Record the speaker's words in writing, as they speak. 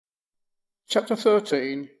Chapter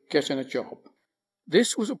 13. Getting a Job.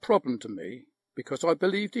 This was a problem to me because I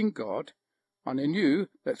believed in God and I knew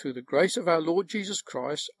that through the grace of our Lord Jesus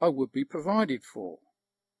Christ I would be provided for.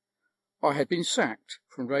 I had been sacked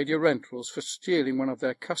from Radio Rentals for stealing one of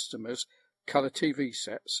their customers' colour TV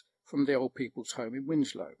sets from the old people's home in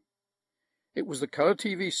Winslow. It was the colour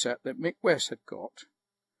TV set that Mick West had got.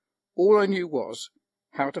 All I knew was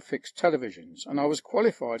how to fix televisions, and I was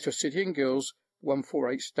qualified to City and Guilds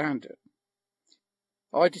 148 standard.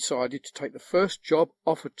 I decided to take the first job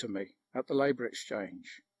offered to me at the Labour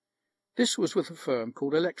Exchange. This was with a firm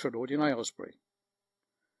called Electrolloyd in Aylesbury.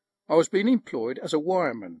 I was being employed as a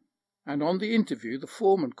wireman, and on the interview the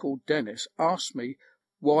foreman, called Dennis, asked me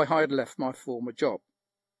why I had left my former job.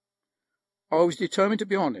 I was determined to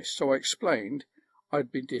be honest, so I explained I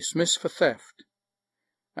had been dismissed for theft.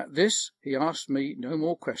 At this he asked me no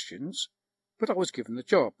more questions, but I was given the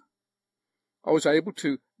job. I was able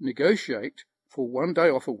to negotiate for 1 day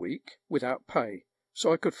off a week without pay,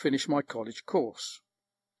 so I could finish my college course.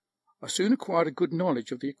 I soon acquired a good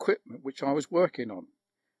knowledge of the equipment which I was working on,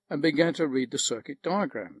 and began to read the circuit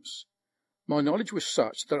diagrams. My knowledge was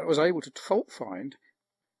such that I was able to fault find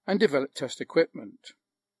and develop test equipment.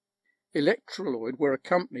 Electrolloyd were a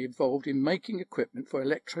company involved in making equipment for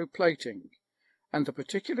electroplating, and the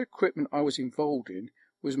particular equipment I was involved in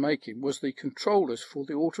was the controllers for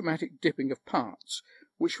the automatic dipping of parts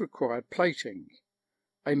which required plating.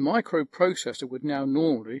 A microprocessor would now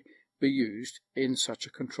normally be used in such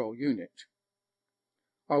a control unit.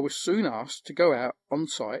 I was soon asked to go out on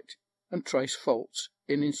site and trace faults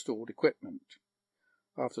in installed equipment.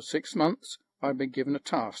 After 6 months I had been given a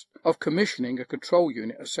task of commissioning a control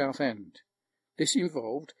unit at Southend. This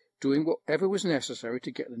involved doing whatever was necessary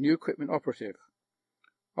to get the new equipment operative.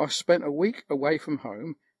 I spent a week away from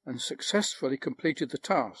home and successfully completed the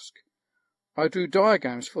task. I drew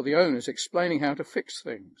diagrams for the owners explaining how to fix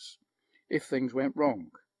things, if things went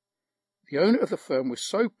wrong. The owner of the firm was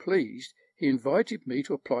so pleased he invited me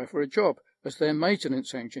to apply for a job as their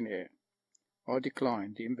maintenance engineer. I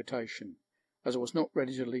declined the invitation, as I was not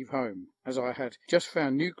ready to leave home, as I had just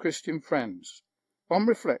found new Christian friends. On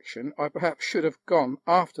reflection, I perhaps should have gone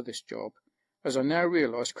after this job, as I now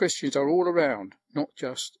realise Christians are all around, not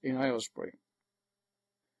just in Aylesbury.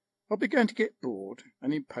 I began to get bored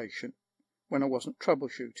and impatient when I wasn't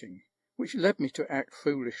troubleshooting, which led me to act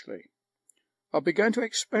foolishly. I began to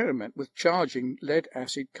experiment with charging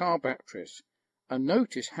lead-acid car batteries, and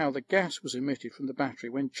noticed how the gas was emitted from the battery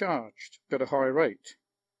when charged at a high rate.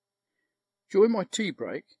 During my tea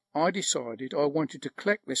break, I decided I wanted to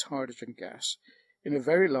collect this hydrogen gas in a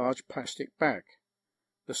very large plastic bag.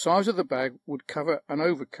 The size of the bag would cover an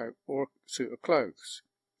overcoat or a suit of clothes.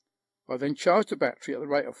 I then charged the battery at the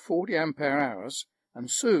rate of 40 ampere hours, and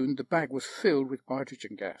soon the bag was filled with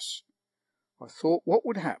hydrogen gas. I thought what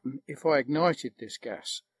would happen if I ignited this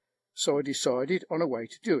gas, so I decided on a way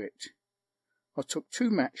to do it. I took 2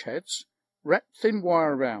 match heads, wrapped thin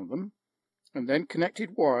wire around them, and then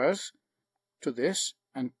connected wires to this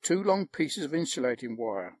and 2 long pieces of insulating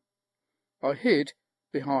wire. I hid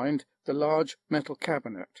behind the large metal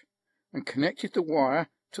cabinet and connected the wire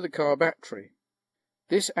to the car battery.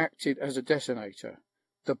 This acted as a detonator.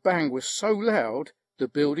 The bang was so loud the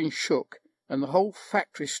building shook and the whole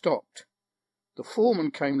factory stopped. The foreman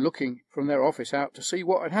came looking from their office out to see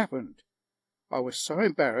what had happened. I was so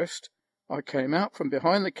embarrassed I came out from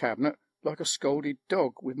behind the cabinet like a scolded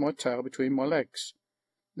dog with my tail between my legs.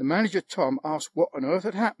 The manager, Tom, asked what on earth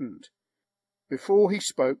had happened. Before he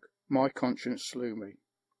spoke, my conscience slew me.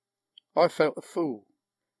 I felt a fool,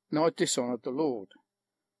 and I dishonoured the Lord.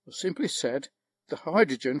 I simply said the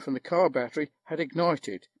hydrogen from the car battery had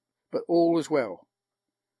ignited, but all was well.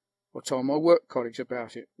 I told my work colleagues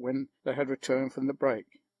about it when they had returned from the break.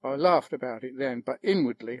 I laughed about it then, but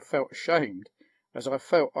inwardly felt ashamed, as I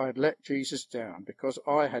felt I had let Jesus down because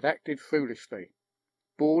I had acted foolishly.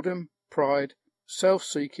 Boredom, pride,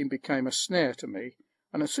 self-seeking became a snare to me,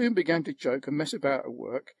 and I soon began to joke and mess about at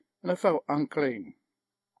work, and I felt unclean.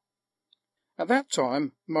 At that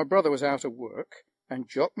time my brother was out of work, and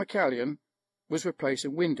Jock McCallion was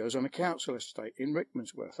replacing windows on a council estate in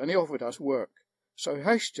Rickmansworth, and he offered us work. So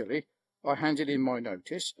hastily I handed in my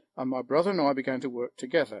notice, and my brother and I began to work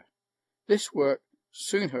together. This work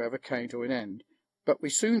soon, however, came to an end, but we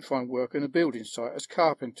soon found work on a building site as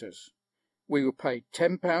carpenters. We were paid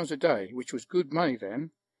 £10 a day, which was good money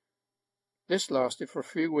then. This lasted for a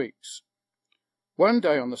few weeks. One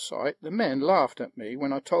day on the site the men laughed at me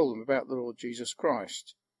when I told them about the Lord Jesus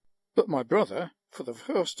Christ. But my brother, for the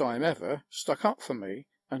first time ever, stuck up for me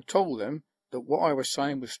and told them that what I was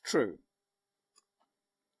saying was true.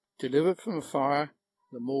 Delivered from the fire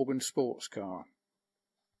the Morgan sports car.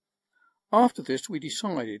 After this we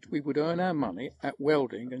decided we would earn our money at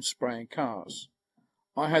welding and spraying cars.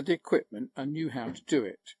 I had the equipment and knew how to do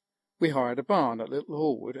it. We hired a barn at Little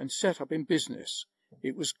Hallwood and set up in business.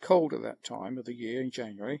 It was cold at that time of the year in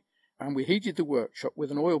January, and we heated the workshop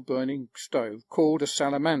with an oil-burning stove called a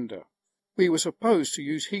salamander. We were supposed to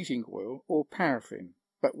use heating oil or paraffin,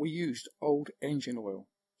 but we used old engine oil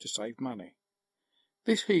to save money.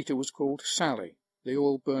 This heater was called Sally, the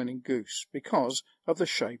oil-burning goose, because of the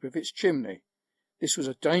shape of its chimney. This was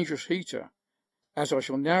a dangerous heater, as I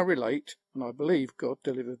shall now relate, and I believe God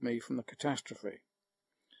delivered me from the catastrophe.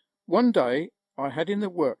 One day I had in the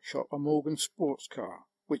workshop a Morgan sports car,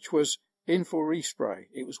 which was in for respray.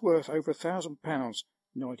 It was worth over £1,000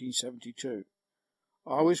 in 1972.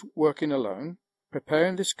 I was working alone,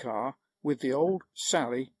 preparing this car with the old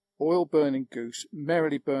Sally oil-burning goose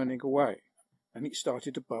merrily burning away, and it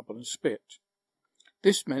started to bubble and spit.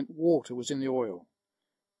 This meant water was in the oil.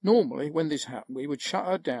 Normally, when this happened, we would shut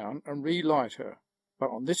her down and relight her, but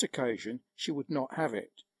on this occasion she would not have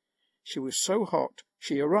it. She was so hot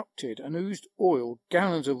she erupted and oozed oil,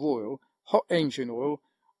 gallons of oil, hot engine oil,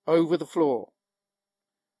 over the floor.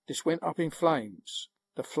 This went up in flames.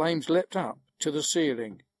 The flames leapt up to the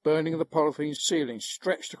ceiling, burning the polythene ceiling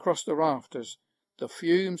stretched across the rafters. The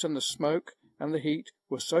fumes and the smoke and the heat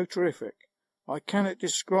were so terrific. I cannot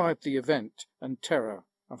describe the event and terror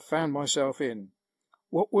I found myself in.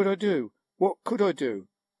 What would I do? What could I do?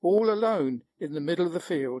 All alone in the middle of the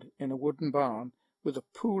field in a wooden barn, with a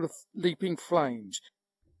pool of leaping flames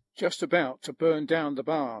just about to burn down the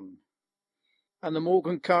barn, and the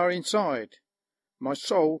Morgan car inside. My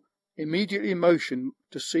soul immediately motioned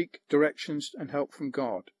to seek directions and help from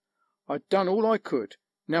God. I'd done all I could.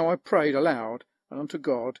 Now I prayed aloud and unto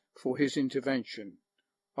God for his intervention.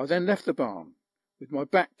 I then left the barn, with my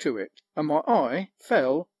back to it, and my eye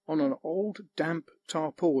fell on an old damp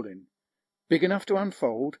tarpaulin, big enough to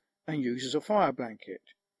unfold and use as a fire blanket.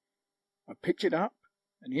 I picked it up,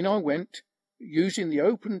 and in I went, using the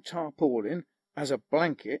open tarpaulin as a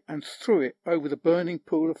blanket, and threw it over the burning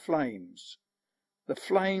pool of flames. The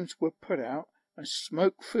flames were put out, and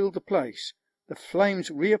smoke filled the place. The flames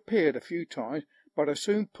reappeared a few times, but I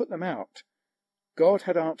soon put them out. God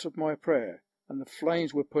had answered my prayer, and the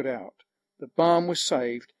flames were put out. The barn was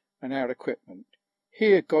saved, and our equipment.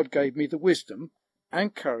 Here God gave me the wisdom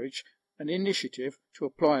and courage and initiative to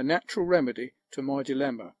apply a natural remedy to my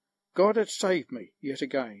dilemma. God had saved me yet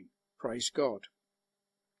again. Praise God.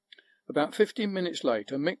 About 15 minutes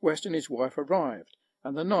later, Mick West and his wife arrived,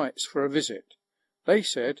 and the Knights for a visit. They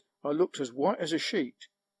said I looked as white as a sheet.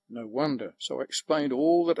 No wonder, so I explained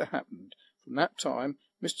all that had happened. From that time,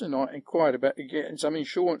 Mr. Knight inquired about getting some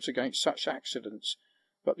insurance against such accidents,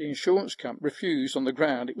 but the insurance company refused on the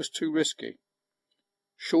ground it was too risky.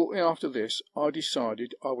 Shortly after this, I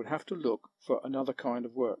decided I would have to look for another kind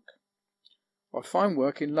of work. I found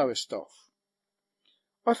work in Lowestoft.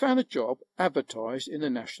 I found a job advertised in the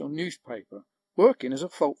national newspaper, working as a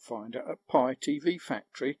fault finder at Pye TV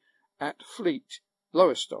factory at Fleet,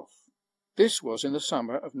 Lowestoft. This was in the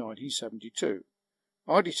summer of 1972.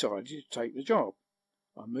 I decided to take the job.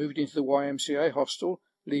 I moved into the YMCA hostel,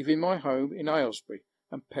 leaving my home in Aylesbury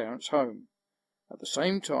and parents' home. At the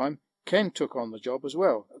same time, Ken took on the job as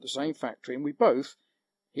well at the same factory, and we both,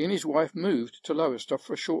 he and his wife, moved to Lowestoft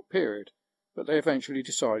for a short period, but they eventually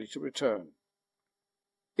decided to return.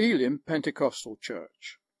 Elim Pentecostal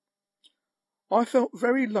Church. I felt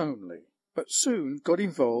very lonely, but soon got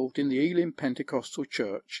involved in the Elim Pentecostal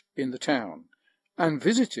Church in the town, and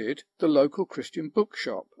visited the local Christian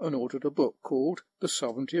bookshop and ordered a book called The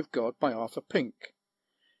Sovereignty of God by Arthur Pink.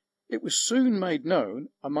 It was soon made known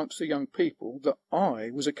amongst the young people that I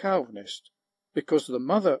was a Calvinist, because the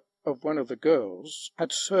mother of one of the girls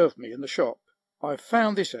had served me in the shop. I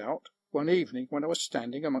found this out one evening when I was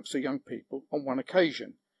standing amongst the young people on one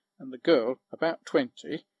occasion, and the girl, about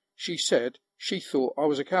 20, she said she thought I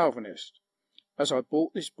was a Calvinist, as I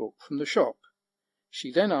bought this book from the shop.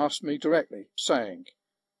 She then asked me directly, saying,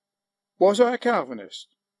 "Was I a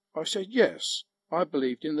Calvinist?" I said yes, I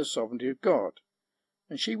believed in the sovereignty of God,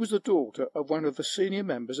 and she was the daughter of one of the senior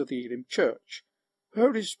members of the Elim Church.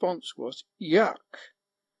 Her response was, "Yuck,"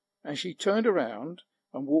 and she turned around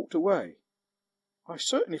and walked away. I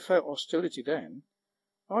certainly felt hostility then.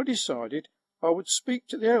 I decided I would speak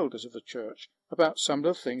to the elders of the church about some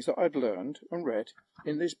of the things that I'd learned and read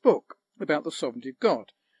in this book about the sovereignty of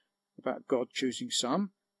God, about God choosing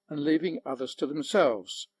some and leaving others to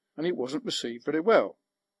themselves, and it wasn't received very well.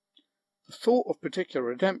 The thought of particular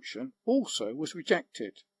redemption also was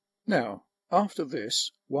rejected. Now, after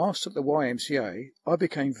this, whilst at the YMCA, I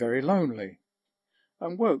became very lonely.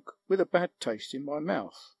 and woke with a bad taste in my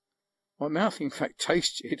mouth. My mouth, in fact,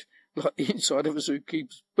 tasted like the inside of a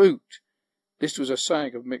zookeeper's boot. This was a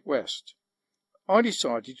saying of Mick West. I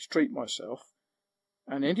decided to treat myself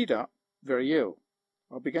and ended up very ill.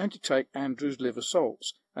 I began to take Andrew's liver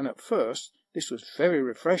salts, and at first this was very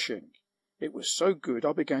refreshing. It was so good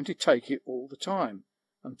I began to take it all the time,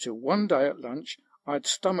 until one day at lunch I had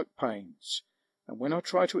stomach pains, and when I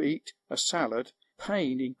tried to eat a salad,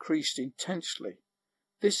 pain increased intensely.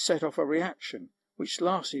 This set off a reaction which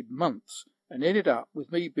lasted months and ended up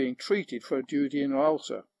with me being treated for a duodenal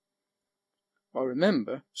ulcer. I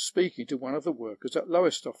remember speaking to one of the workers at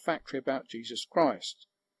Lowestoft factory about Jesus Christ.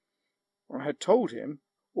 I had told him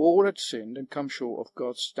all had sinned and come short of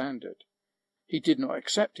God's standard. He did not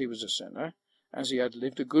accept he was a sinner, as he had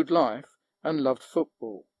lived a good life and loved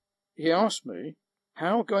football. He asked me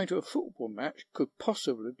how going to a football match could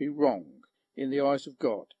possibly be wrong in the eyes of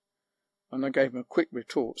God, and I gave him a quick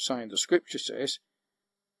retort saying the scripture says,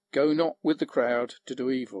 "Go not with the crowd to do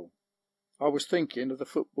evil." I was thinking of the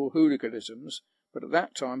football hooliganisms, but at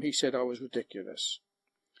that time he said I was ridiculous.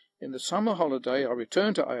 In the summer holiday I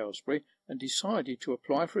returned to Aylesbury and decided to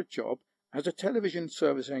apply for a job as a television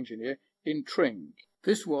service engineer in Tring.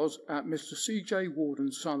 This was at Mr. C.J.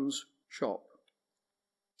 Warden's son's shop.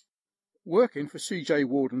 Working for C.J.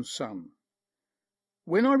 Warden's son.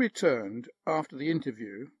 When I returned after the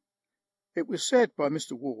interview, it was said by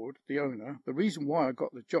Mr. Ward, the owner, the reason why I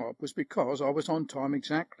got the job was because I was on time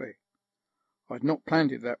exactly. I had not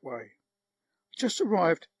planned it that way. I just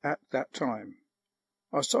arrived at that time.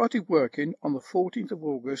 I started working on the 14th of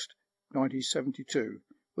August 1972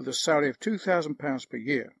 with a salary of £2,000 per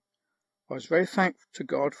year. I was very thankful to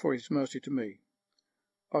God for his mercy to me.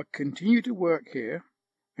 I continued to work here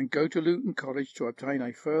and go to Luton College to obtain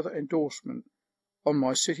a further endorsement on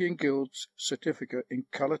my City and Guilds certificate in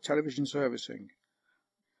colour television servicing,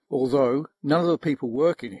 although none of the people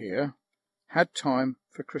working here had time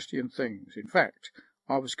for Christian things. In fact,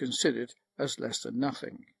 I was considered as less than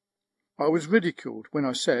nothing. I was ridiculed when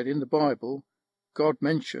I said in the Bible God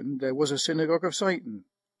mentioned there was a synagogue of Satan.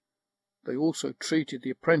 They also treated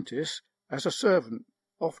the apprentice as a servant,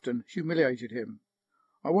 often humiliated him.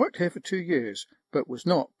 I worked here for 2 years, but was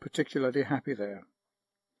not particularly happy there.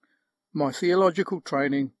 My theological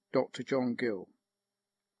training, Dr. John Gill.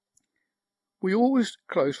 We always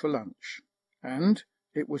closed for lunch, and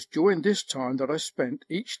it was during this time that I spent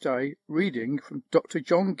each day reading from Dr.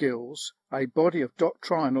 John Gill's A Body of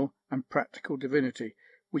Doctrinal and Practical Divinity,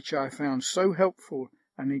 which I found so helpful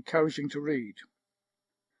and encouraging to read.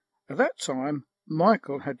 At that time,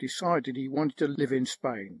 Michael had decided he wanted to live in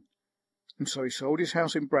Spain, and so he sold his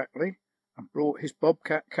house in Brackley and brought his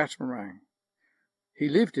Bobcat catamaran. He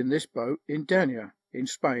lived in this boat in Denia, in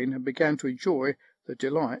Spain, and began to enjoy the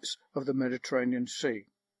delights of the Mediterranean Sea.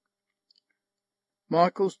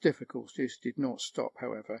 Michael's difficulties did not stop,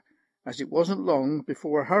 however, as it wasn't long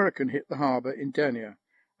before a hurricane hit the harbour in Denia,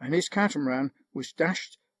 and his catamaran was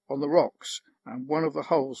dashed on the rocks and one of the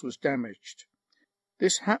hulls was damaged.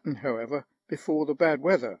 This happened, however, before the bad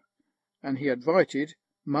weather, and he invited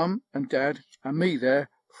Mum and Dad and me there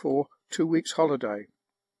for 2 weeks' holiday.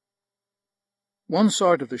 One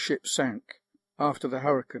side of the ship sank after the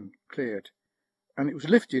hurricane cleared, and it was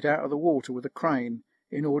lifted out of the water with a crane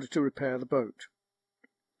in order to repair the boat.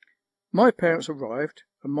 My parents arrived,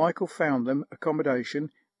 and Michael found them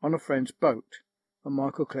accommodation on a friend's boat, and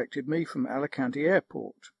Michael collected me from Alicante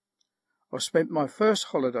Airport. I spent my first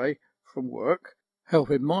holiday from work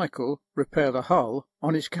helping Michael repair the hull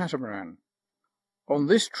on his catamaran. On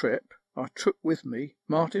this trip I took with me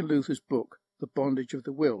Martin Luther's book, The Bondage of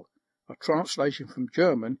the Will, a translation from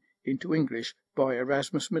German into English by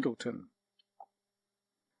Erasmus Middleton.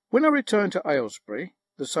 When I returned to Aylesbury,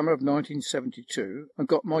 the summer of 1972, and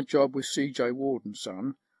got my job with C.J. Warden's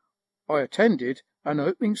son, I attended an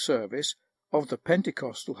opening service of the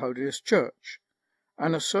Pentecostal Holiness Church,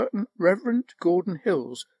 and a certain Reverend Gordon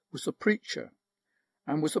Hills was the preacher,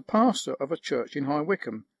 and was the pastor of a church in High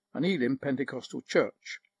Wycombe, an Elim Pentecostal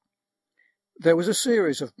church. There was a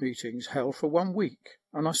series of meetings held for 1 week,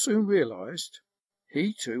 and I soon realized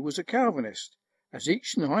he too was a Calvinist, as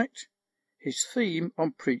each night his theme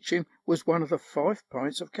on preaching was one of the 5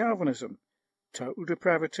 points of Calvinism: total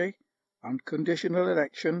depravity, unconditional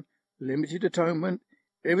election, limited atonement,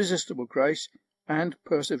 irresistible grace, and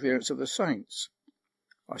perseverance of the saints.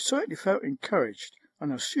 I certainly felt encouraged,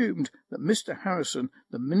 and assumed that Mr. Harrison,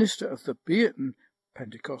 the minister of the Beaton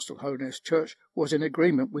Pentecostal Holiness Church, was in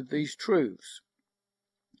agreement with these truths.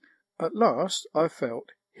 At last I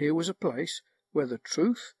felt here was a place where the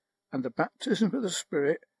truth and the baptism of the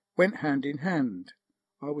Spirit went hand in hand.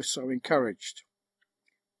 I was so encouraged.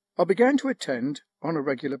 I began to attend on a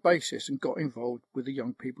regular basis and got involved with the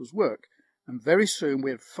young people's work, and very soon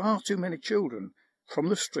we had far too many children from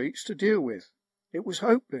the streets to deal with. It was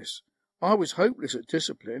hopeless. I was hopeless at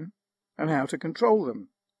discipline and how to control them.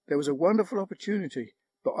 There was a wonderful opportunity,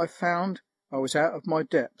 but I found I was out of my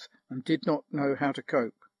depth and did not know how to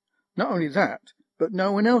cope. Not only that, but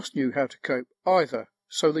no one else knew how to cope either,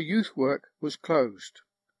 so the youth work was closed.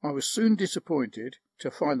 I was soon disappointed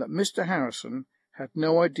to find that Mr. Harrison had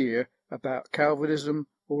no idea about Calvinism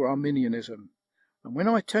or Arminianism, and when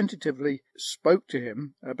I tentatively spoke to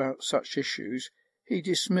him about such issues, he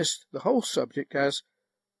dismissed the whole subject as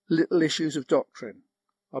little issues of doctrine.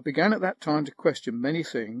 I began at that time to question many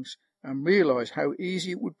things and realized how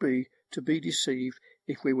easy it would be to be deceived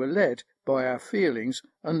if we were led by our feelings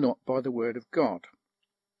and not by the Word of God.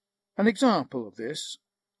 An example of this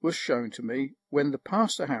was shown to me when the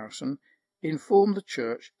Pastor Harrison informed the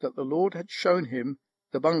church that the Lord had shown him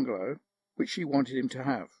the bungalow which he wanted him to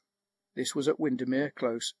have. This was at Windermere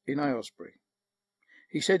Close in Aylesbury.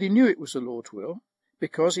 He said he knew it was the Lord's will,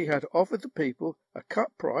 because he had offered the people a cut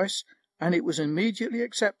price and it was immediately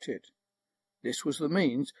accepted. This was the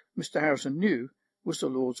means Mr. Harrison knew was the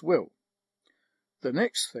Lord's will. The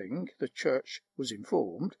next thing the church was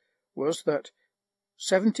informed was that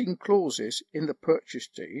 17 clauses in the purchase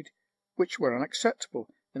deed which were unacceptable,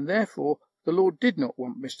 and therefore the Lord did not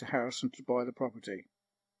want Mr. Harrison to buy the property.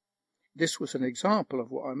 This was an example of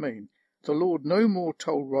what I mean. The Lord no more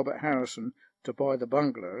told Robert Harrison to buy the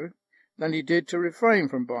bungalow than he did to refrain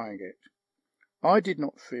from buying it. I did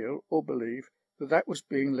not feel or believe that that was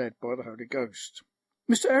being led by the Holy Ghost.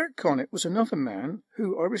 Mr. Eric Connett was another man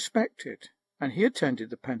who I respected, and he attended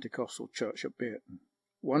the Pentecostal church at Bearton.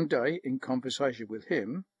 One day, in conversation with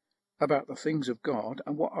him about the things of God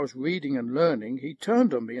and what I was reading and learning, he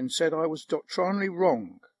turned on me and said I was doctrinally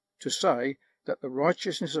wrong to say that the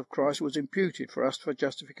righteousness of Christ was imputed for us for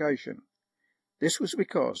justification. This was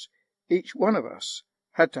because each one of us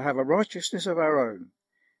had to have a righteousness of our own.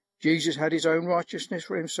 Jesus had his own righteousness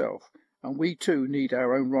for himself, and we too need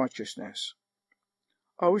our own righteousness.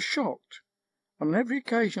 I was shocked, and on every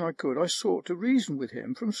occasion I could, I sought to reason with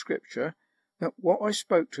him from Scripture that what I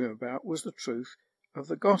spoke to him about was the truth of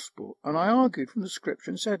the gospel, and I argued from the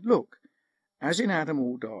Scripture and said, look, as in Adam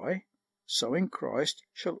all die, so in Christ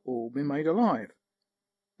shall all be made alive.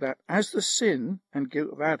 That as the sin and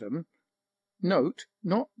guilt of Adam, note,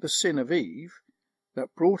 not the sin of Eve,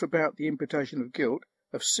 that brought about the imputation of guilt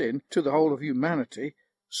of sin to the whole of humanity,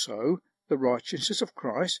 so the righteousness of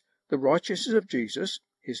Christ, the righteousness of Jesus,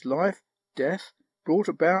 his life, death, brought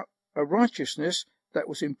about a righteousness that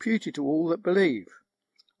was imputed to all that believe.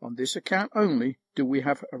 On this account only do we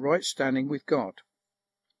have a right standing with God.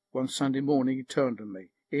 One Sunday morning he turned on me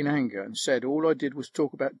in anger and said all I did was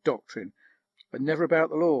talk about doctrine, but never about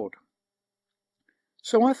the Lord.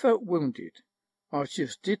 So I felt wounded. I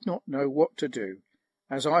just did not know what to do,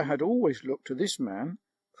 as I had always looked to this man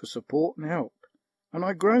for support and help, and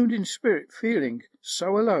I groaned in spirit, feeling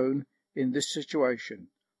so alone in this situation.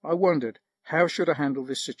 I wondered, how should I handle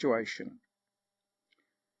this situation?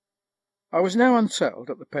 I was now unsettled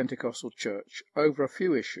at the Pentecostal church over a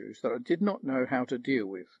few issues that I did not know how to deal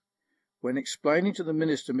with. When explaining to the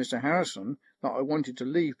minister, Mr. Harrison, that I wanted to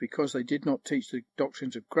leave because they did not teach the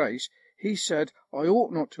doctrines of grace, he said I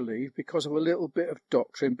ought not to leave because of a little bit of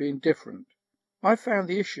doctrine being different. I found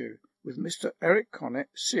the issue with Mr. Eric Connett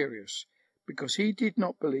serious, because he did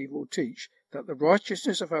not believe or teach that the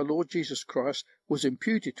righteousness of our Lord Jesus Christ was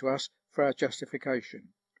imputed to us for our justification.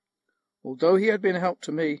 Although he had been a help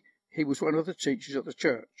to me, he was one of the teachers at the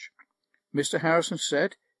church. Mr. Harrison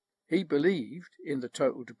said he believed in the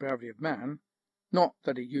total depravity of man, not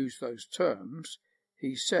that he used those terms.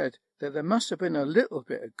 He said that there must have been a little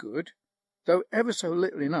bit of good, though ever so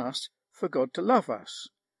little in us, for God to love us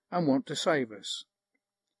and want to save us.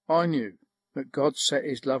 I knew that God set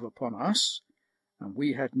his love upon us, and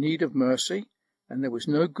we had need of mercy, and there was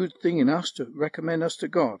no good thing in us to recommend us to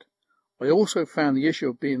God. I also found the issue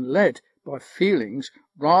of being led by feelings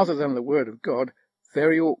rather than the word of God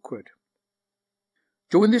very awkward.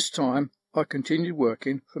 During this time I continued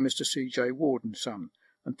working for Mr. C.J. Ward & Son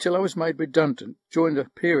until I was made redundant during the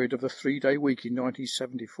period of the 3-day week in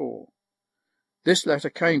 1974. This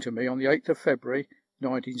letter came to me on the 8th of February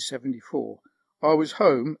 1974. I was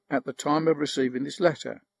home at the time of receiving this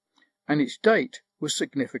letter, and its date was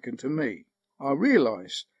significant to me. I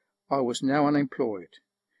realized I was now unemployed.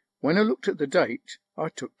 When I looked at the date, I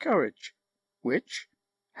took courage, which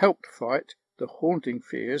helped fight the haunting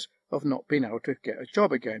fears of not being able to get a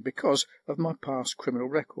job again because of my past criminal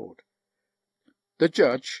record. The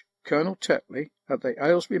judge Colonel Tetley at the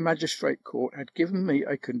Aylesbury Magistrate Court had given me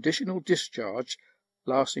a conditional discharge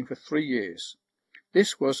lasting for 3 years.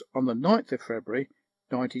 This was on the 9th of February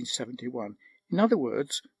 1971. In other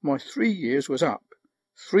words, my 3 years was up.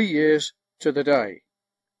 3 years to the day.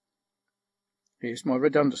 Here's my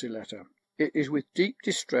redundancy letter. It is with deep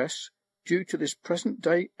distress, due to this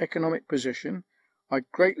present-day economic position, I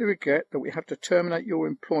greatly regret that we have to terminate your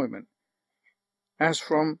employment, as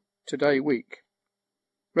from today week.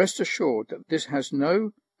 Rest assured that this has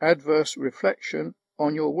no adverse reflection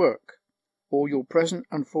on your work, or your present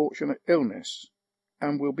unfortunate illness,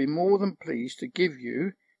 and will be more than pleased to give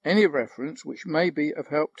you any reference which may be of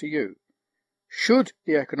help to you. Should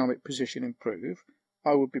the economic position improve,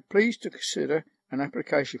 I would be pleased to consider an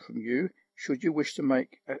application from you should you wish to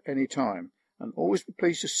make at any time, and always be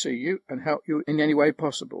pleased to see you and help you in any way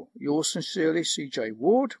possible. Yours sincerely, C.J.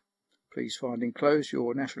 Ward. Please find enclosed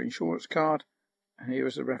your national insurance card, and here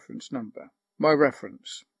is the reference number. My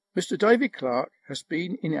reference. Mr. David Clark has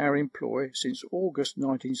been in our employ since August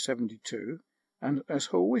 1972, and has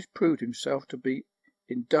always proved himself to be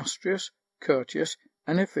industrious, courteous,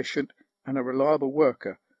 and efficient, and a reliable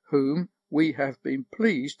worker, whom we have been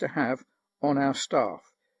pleased to have on our staff.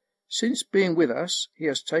 Since being with us, he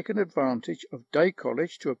has taken advantage of Day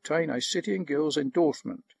College to obtain a City and Guilds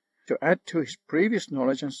endorsement, to add to his previous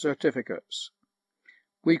knowledge and certificates.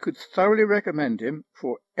 We could thoroughly recommend him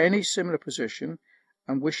for any similar position,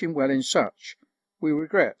 and wish him well in such. We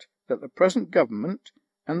regret that the present government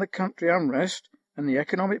and the country unrest and the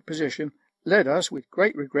economic position led us with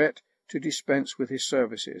great regret to dispense with his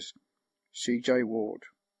services. C.J. Ward.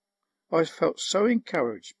 I felt so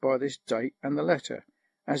encouraged by this date and the letter,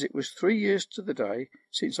 as it was 3 years to the day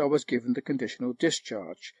since I was given the conditional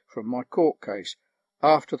discharge from my court case,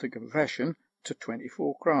 after the confession to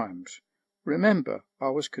 24 crimes. Remember, I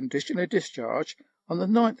was conditionally discharged on the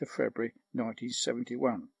 9th of February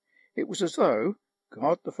 1971. It was as though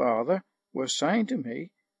God the Father was saying to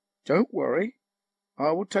me, "Don't worry,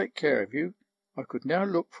 I will take care of you." I could now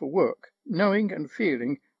look for work, knowing and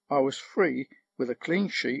feeling I was free with a clean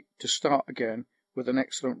sheet to start again with an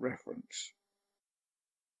excellent reference.